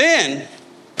Gideon then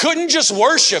couldn't just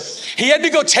worship. He had to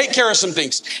go take care of some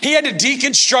things. He had to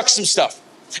deconstruct some stuff.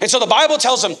 And so the Bible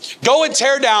tells him, go and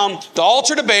tear down the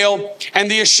altar to Baal and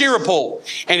the Asherah pole.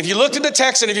 And if you looked at the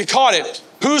text and if you caught it,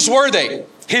 whose were they?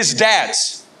 His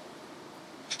dad's.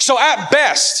 So at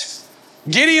best,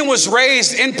 Gideon was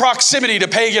raised in proximity to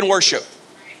pagan worship.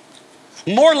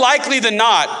 More likely than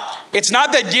not, it's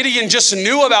not that Gideon just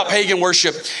knew about pagan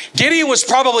worship. Gideon was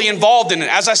probably involved in it.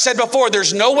 As I said before,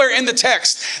 there's nowhere in the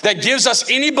text that gives us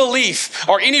any belief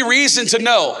or any reason to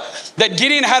know that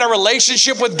Gideon had a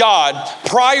relationship with God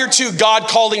prior to God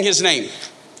calling his name.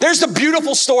 There's the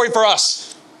beautiful story for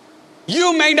us.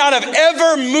 You may not have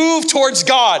ever moved towards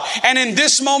God. And in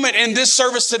this moment, in this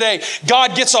service today,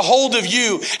 God gets a hold of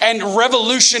you and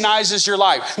revolutionizes your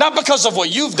life. Not because of what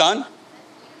you've done,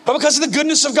 but because of the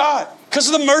goodness of God,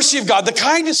 because of the mercy of God, the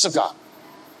kindness of God.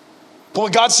 But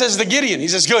what God says to Gideon, he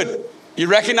says, good, you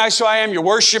recognize who I am, you're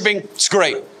worshiping, it's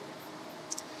great.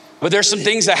 But there's some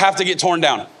things that have to get torn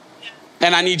down,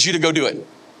 and I need you to go do it.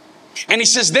 And he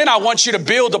says, then I want you to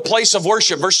build a place of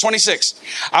worship. Verse 26,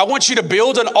 I want you to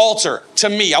build an altar to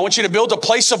me. I want you to build a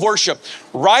place of worship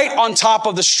right on top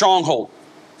of the stronghold.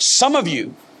 Some of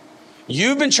you,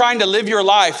 you've been trying to live your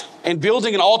life and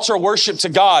building an altar of worship to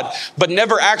God, but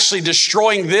never actually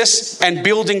destroying this and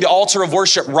building the altar of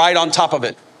worship right on top of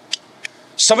it.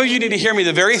 Some of you need to hear me.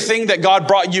 The very thing that God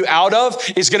brought you out of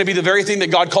is going to be the very thing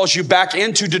that God calls you back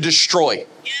into to destroy.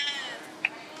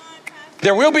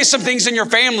 There will be some things in your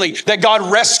family that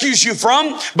God rescues you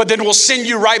from, but then will send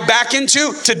you right back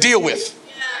into to deal with.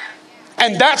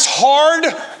 And that's hard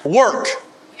work.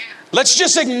 Let's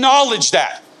just acknowledge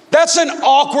that. That's an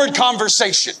awkward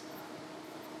conversation.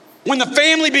 When the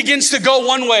family begins to go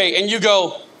one way and you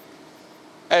go,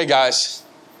 Hey guys,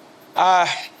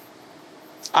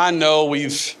 I know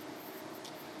we've,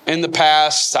 in the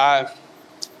past,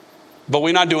 but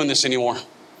we're not doing this anymore.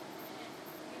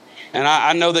 And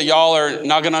I know that y'all are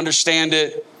not going to understand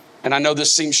it. And I know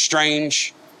this seems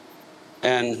strange.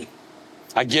 And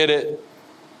I get it.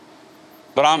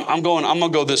 But I'm going to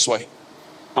go this way.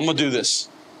 I'm going to do this.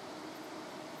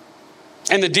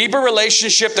 And the deeper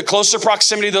relationship, the closer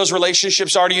proximity those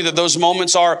relationships are to you, that those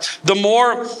moments are, the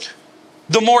more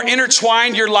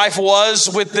intertwined your life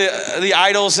was with the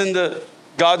idols and the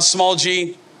God's small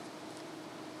g,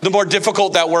 the more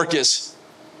difficult that work is.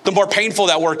 The more painful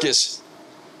that work is.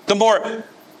 The more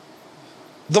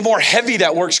heavy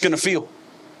that work's going to feel.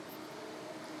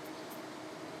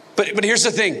 But here's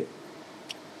the thing.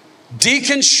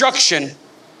 Deconstruction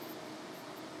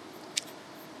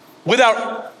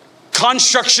without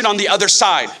construction on the other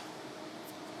side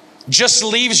just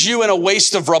leaves you in a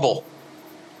waste of rubble.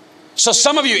 So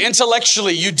some of you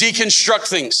intellectually, you deconstruct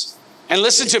things. And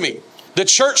listen to me. The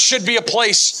church should be a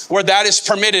place where that is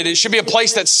permitted. It should be a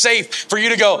place that's safe for you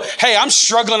to go, hey, I'm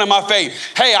struggling in my faith.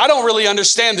 Hey, I don't really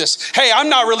understand this. Hey, I'm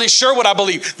not really sure what I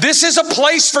believe. This is a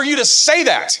place for you to say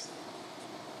that.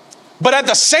 But at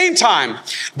the same time,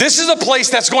 this is a place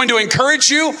that's going to encourage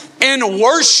you in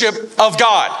worship of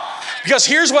God. Because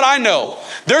here's what I know.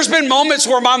 There's been moments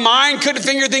where my mind couldn't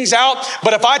figure things out,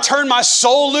 but if I turned my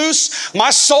soul loose,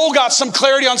 my soul got some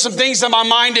clarity on some things that my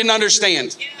mind didn't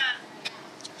understand.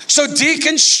 So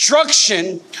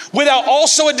deconstruction without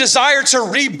also a desire to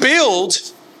rebuild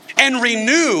and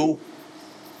renew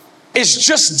is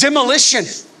just demolition.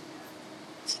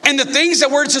 And the things that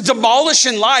we're to demolish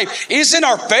in life isn't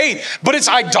our faith, but it's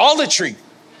idolatry.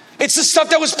 It's the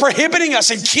stuff that was prohibiting us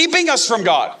and keeping us from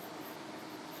God.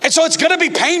 And so it's going to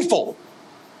be painful.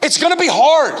 It's going to be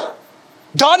hard.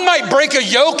 God might break a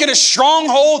yoke and a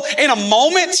stronghold in a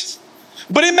moment,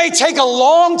 but it may take a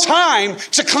long time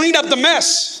to clean up the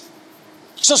mess.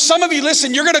 So some of you,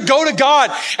 listen, you're going to go to God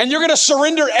and you're going to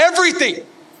surrender everything.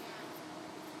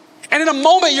 And in a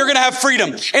moment, you're going to have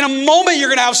freedom. In a moment, you're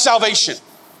going to have salvation.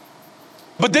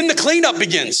 But then the cleanup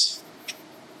begins.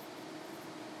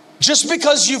 Just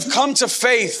because you've come to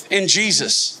faith in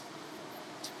Jesus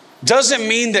doesn't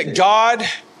mean that God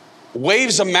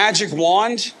waves a magic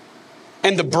wand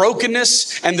and the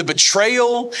brokenness and the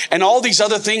betrayal and all these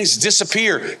other things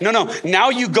disappear. No. Now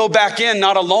you go back in,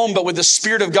 not alone, but with the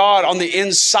Spirit of God on the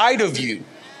inside of you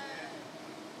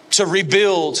to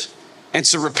rebuild and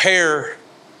to repair.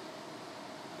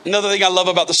 Another thing I love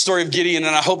about the story of Gideon,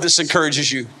 and I hope this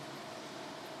encourages you.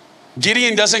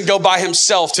 Gideon doesn't go by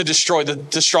himself to destroy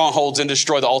the strongholds and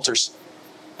destroy the altars.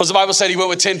 Because the Bible said he went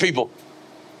with 10 people.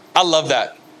 I love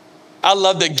that. I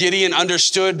love that Gideon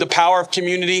understood the power of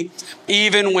community,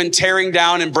 even when tearing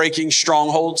down and breaking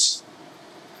strongholds.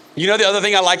 You know the other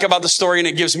thing I like about the story, and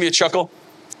it gives me a chuckle?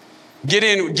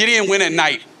 Gideon went at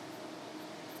night.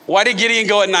 Why did Gideon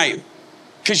go at night?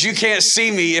 Because you can't see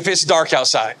me if it's dark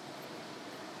outside.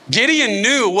 Gideon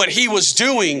knew what he was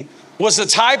doing was the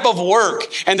type of work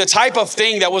and the type of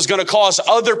thing that was going to cause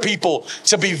other people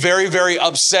to be very, very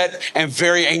upset and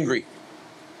very angry.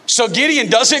 So Gideon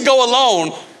doesn't go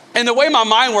alone. And the way my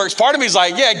mind works, part of me is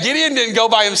like, yeah, Gideon didn't go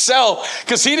by himself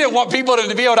because he didn't want people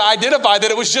to be able to identify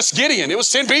that it was just Gideon. It was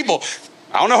 10 people.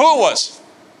 I don't know who it was.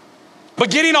 But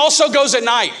Gideon also goes at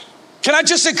night. Can I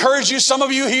just encourage you, some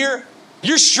of you here,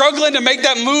 you're struggling to make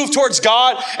that move towards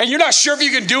God and you're not sure if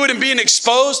you can do it and being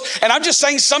exposed. And I'm just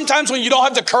saying sometimes when you don't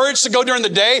have the courage to go during the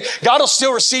day, God will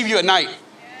still receive you at night.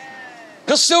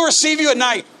 He'll still receive you at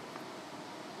night.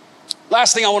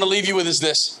 Last thing I want to leave you with is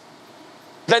this.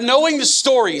 That knowing the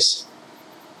stories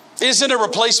isn't a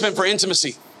replacement for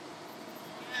intimacy.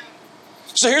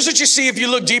 So here's what you see if you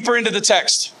look deeper into the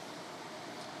text.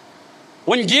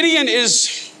 When Gideon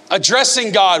is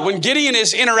addressing God, when Gideon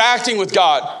is interacting with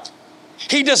God,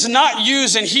 he does not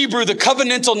use in Hebrew the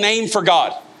covenantal name for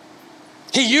God.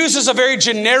 He uses a very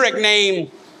generic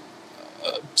name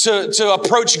to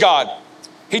approach God.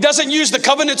 He doesn't use the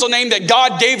covenantal name that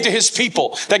God gave to his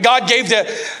people, that God gave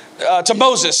to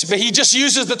Moses, but he just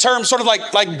uses the term sort of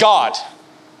like God.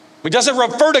 He doesn't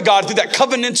refer to God through that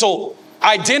covenantal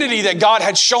identity that God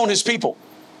had shown his people.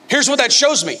 Here's what that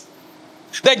shows me.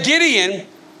 That Gideon,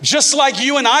 just like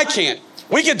you and I can,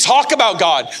 we can talk about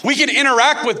God, we can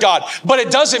interact with God, but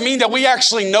it doesn't mean that we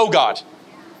actually know God.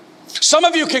 Some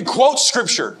of you can quote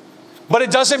scripture, but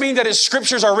it doesn't mean that his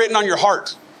scriptures are written on your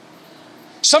heart.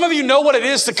 Some of you know what it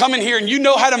is to come in here and you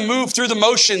know how to move through the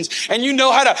motions and you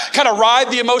know how to kind of ride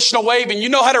the emotional wave and you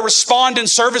know how to respond in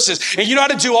services and you know how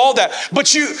to do all that,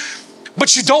 but you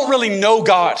don't really know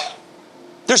God.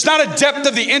 There's not a depth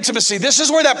of the intimacy. This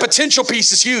is where that potential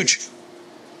piece is huge.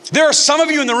 There are some of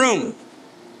you in the room,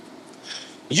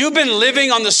 you've been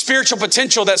living on the spiritual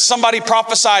potential that somebody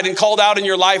prophesied and called out in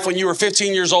your life when you were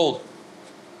 15 years old.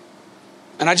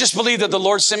 And I just believe that the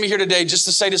Lord sent me here today just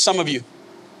to say to some of you,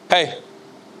 hey,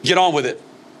 get on with it.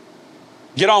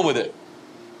 Get on with it.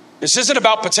 This isn't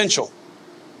about potential.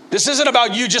 This isn't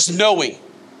about you just knowing.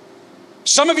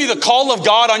 Some of you, the call of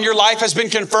God on your life has been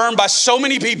confirmed by so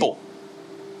many people,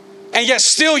 and yet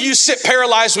still you sit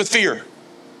paralyzed with fear.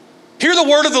 Hear the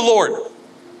word of the Lord.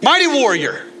 Mighty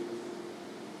warrior,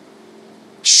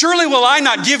 surely will I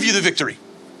not give you the victory.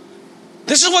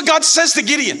 This is what God says to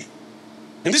Gideon.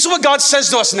 And this is what God says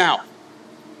to us now.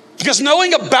 Because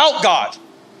knowing about God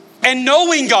and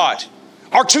knowing God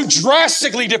are two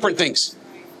drastically different things.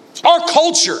 Our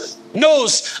culture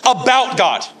knows about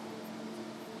God.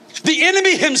 The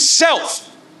enemy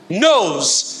himself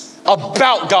knows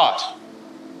about God,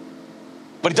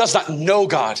 but he does not know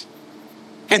God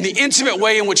and the intimate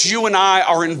way in which you and I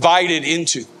are invited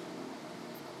into.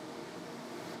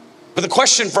 But the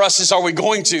question for us is, are we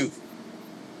going to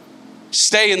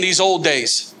stay in these old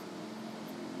days?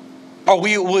 Or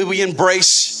will we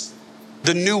embrace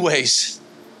the new ways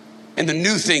and the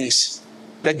new things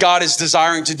that God is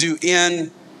desiring to do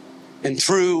in and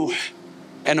through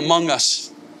and among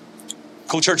us?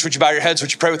 Cool Church, would you bow your heads?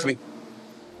 Would you pray with me?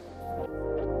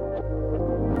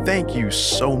 Thank you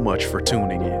so much for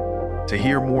tuning in. To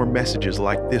hear more messages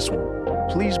like this one,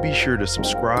 please be sure to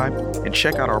subscribe and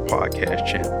check out our podcast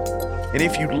channel. And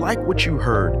if you like what you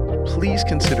heard, please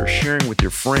consider sharing with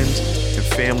your friends and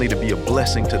family to be a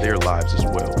blessing to their lives as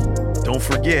well. Don't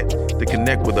forget to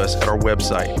connect with us at our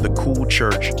website,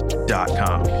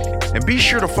 thecoolchurch.com. And be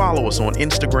sure to follow us on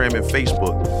Instagram and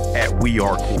Facebook at We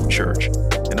Are Cool Church.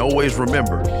 And always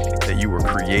remember that you were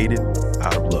created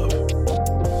out of love.